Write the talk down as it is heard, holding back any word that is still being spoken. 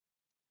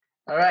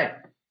All right,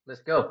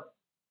 let's go.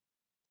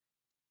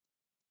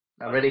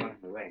 I'm ready. By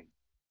the way,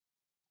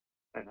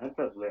 and that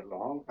took a bit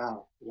long.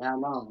 Oh, yeah,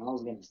 no, I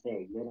was gonna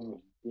say, getting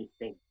this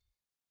thing.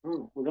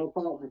 We're gonna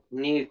call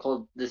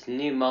it this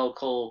new mode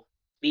called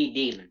Speed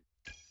Demon.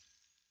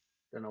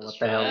 Don't know Let's what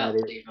the try it hell that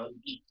out. is. You know,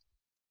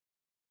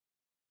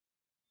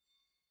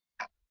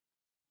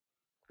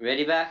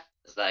 ready, back?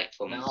 It's like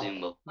from No,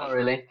 Zumba. not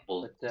really.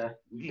 Well, But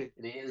it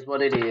is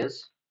what it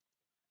is.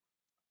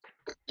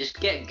 just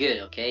get good,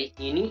 okay?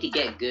 You need to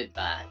get good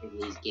back in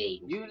these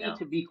games. You You need know,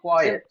 to be Sim-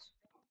 quiet.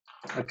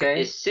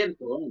 Okay. it's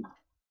simple. Isn't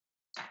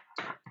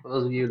it? For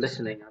those of you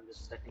listening, I'm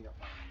just setting up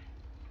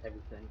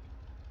everything.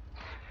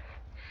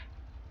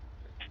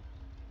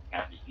 I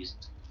have to use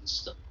this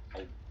stuff.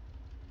 Oh.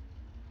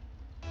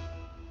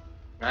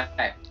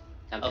 Right,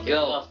 time to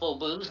go. Full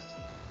boost.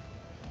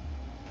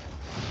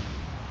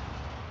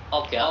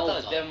 Okay, I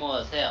thought demo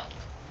was hell.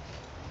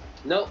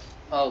 Nope.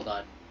 Oh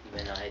god,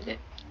 even I hit it.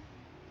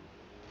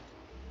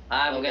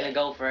 I'm gonna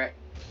go for it.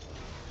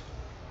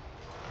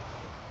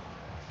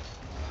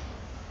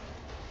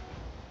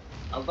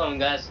 I'm going,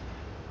 guys.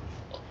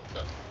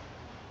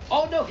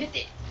 Oh no, hit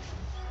it!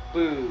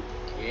 Boo!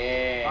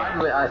 Yeah.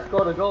 Finally, I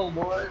scored a goal,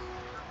 boys.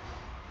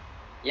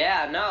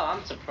 Yeah, no,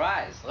 I'm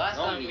surprised. Last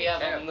time we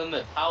have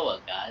unlimited power,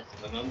 guys.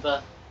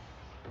 Remember?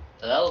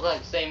 So that was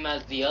like same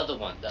as the other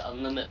one, the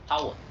unlimited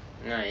power.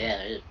 Oh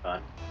yeah, it is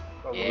fun.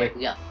 Probably. Yeah,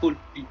 we got full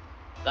speed.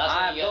 That's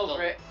when you go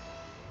for it.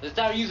 This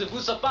time use a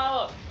boost of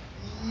power.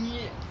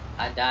 Yeah.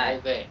 I died.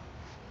 Okay.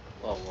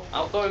 Whoa, whoa,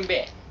 whoa. I'm going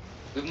back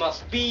with my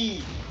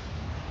speed.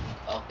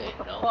 Okay,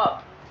 no.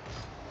 Fuck.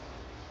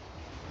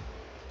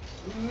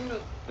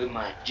 With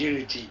my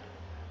agility.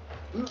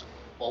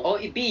 Oh,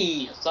 it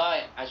be.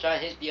 Sorry, I tried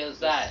to hit the other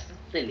side.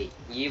 Silly.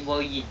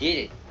 Well, you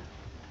did it.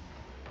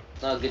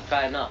 No, good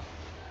try enough.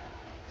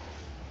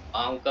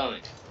 I'm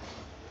coming.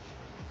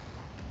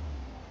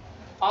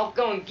 I'm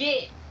gonna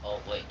get. Oh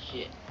wait,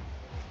 shit.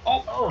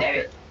 Oh, damn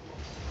shit. it.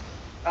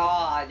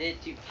 Oh, I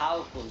did too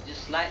powerful.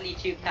 Just slightly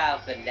too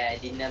powerful that I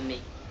did not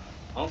make.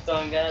 I'm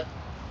coming, guys.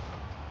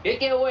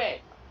 Get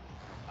away.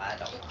 I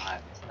don't know how I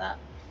missed that.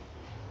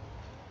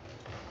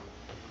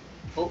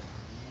 Oh.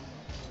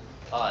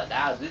 Oh,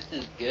 now this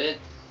is good.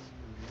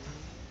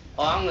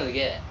 Oh, I'm gonna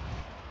get it.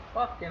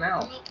 Fucking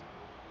hell.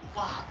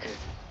 Fuck.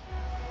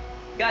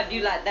 Gotta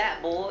do like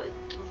that, boy.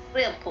 It's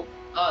simple.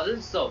 Oh, this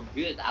is so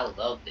good. I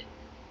loved it.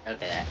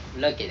 Look at that.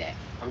 Look at that.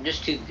 I'm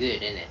just too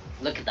good in it.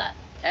 Look at that.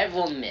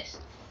 Everyone missed.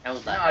 I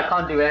was No, like, I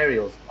can't do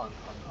aerials on.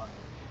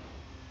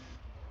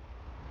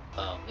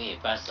 oh, we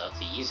ain't fast enough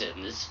to use it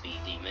in this speed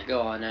demon.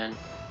 Go on then.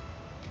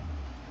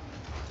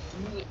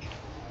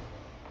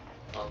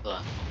 Oh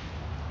god.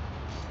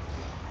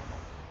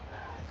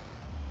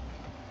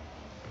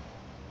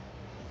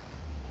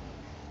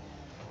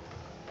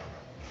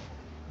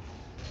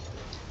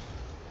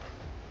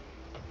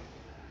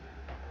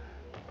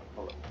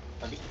 Hold on.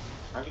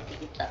 How did you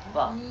get that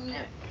far? Damn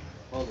it.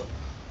 Hold on.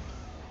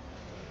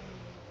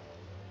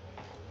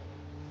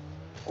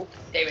 Oh,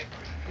 damn it.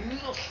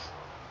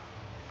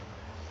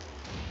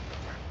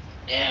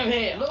 Damn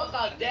it. Look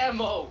at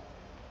demo.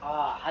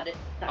 Ah, how did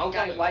that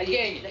guy why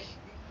getting it?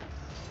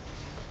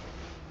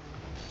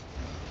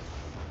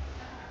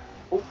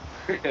 Oh.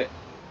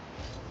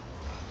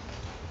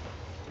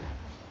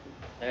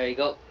 There you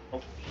go.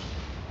 Oh.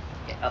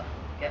 Get up.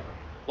 Get up.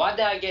 Why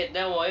did I get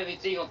demo every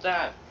single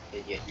time?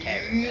 Cause you're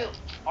terrible.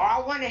 Oh,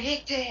 I wanna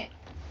hit that.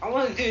 I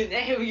wanna do an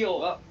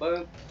aerial. Oh,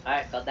 boom.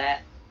 Alright, got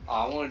that. Oh,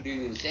 I wanna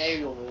do this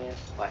aerial, man.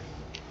 What?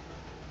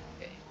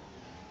 Okay.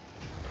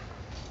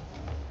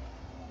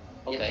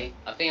 Okay, yep.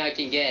 I think I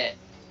can get it.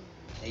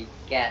 Hey,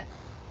 cat.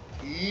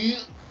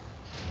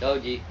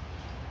 Told you.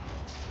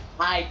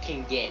 I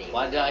can get it.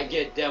 Why did I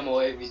get demo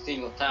every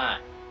single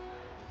time?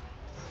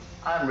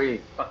 I'm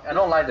really fuck. I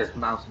don't like this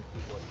mouse and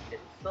keyboard shit.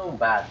 It's so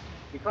bad.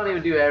 You can't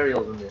even do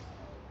aerials in this.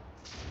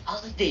 How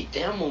did they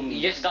demo me?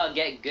 You just gotta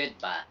get good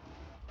by.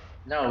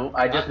 No,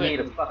 I just need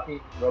a fucking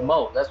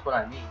remote. That's what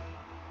I need.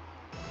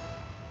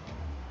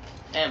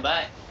 Stand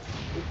by.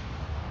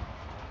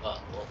 Whoa,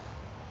 whoa.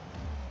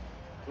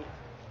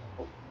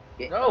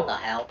 No. What the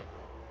hell?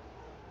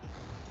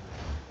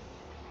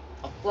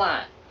 I'm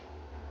flying.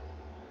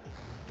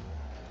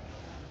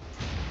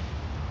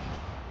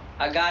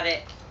 I got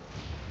it.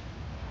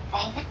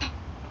 Oh, what the?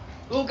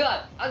 Oh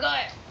god, I got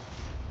it.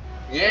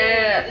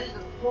 Yeah. This is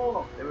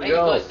cool. There we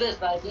go.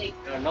 Assist, I think.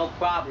 No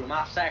problem.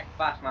 I'll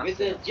sacrifice myself.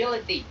 With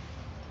agility.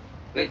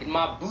 With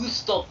my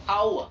boost of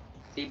power.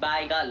 See, but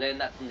I gotta learn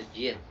that from the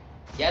gym.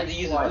 You have to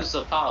use a boost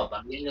of power,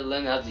 but you have to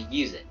learn how to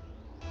use it.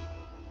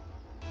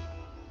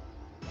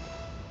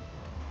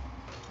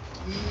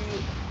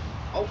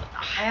 Oh, what the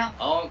hell?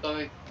 Oh, I'm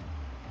coming.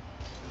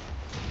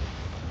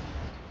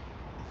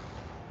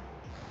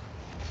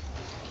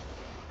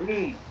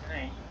 Boom.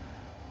 Nice.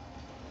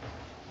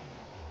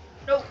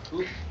 Nope.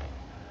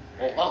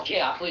 Oh,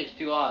 okay, I played it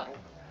too hard.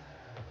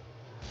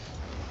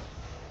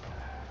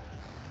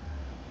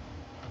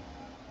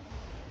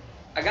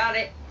 I got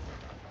it.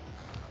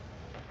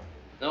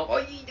 No. Oh,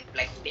 you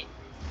deflected it.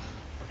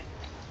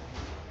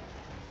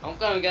 I'm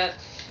coming, guys.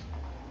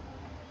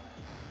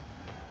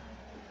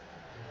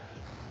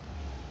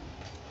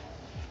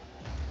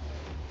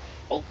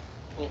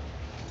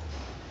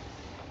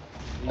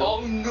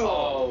 Oh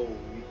no!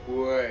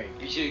 Boy,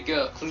 you should get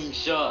a clean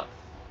shot.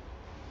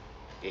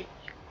 Okay.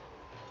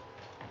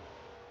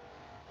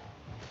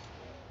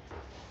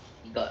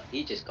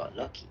 He just got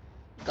lucky.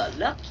 He got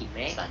lucky,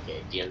 man. It's like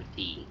a agility.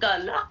 He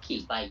got lucky.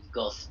 It's like you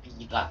got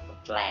speed like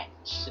a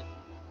flash.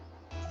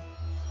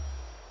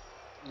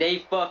 They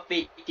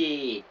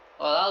forfeited.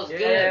 Oh, that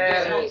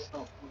was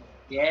good.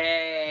 Yay.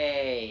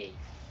 Yay!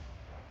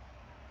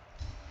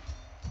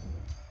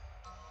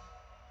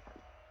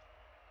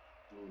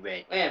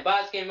 Red. Man,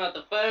 Boss came out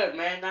the third,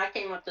 man. I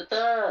came out the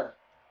third.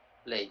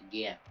 Play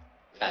again.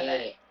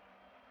 Yeah.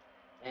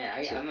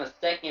 Man, I'm a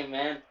second,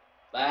 man.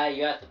 Bye,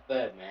 you got the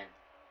third, man.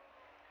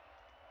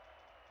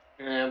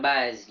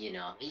 Buzz, you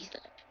know, he's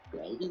not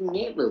great. He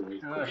never was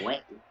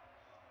great.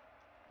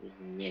 He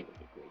never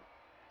was great.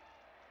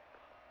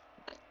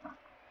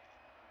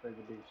 Play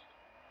the beast.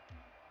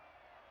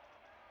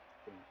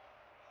 I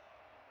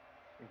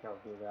think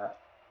I'll do that.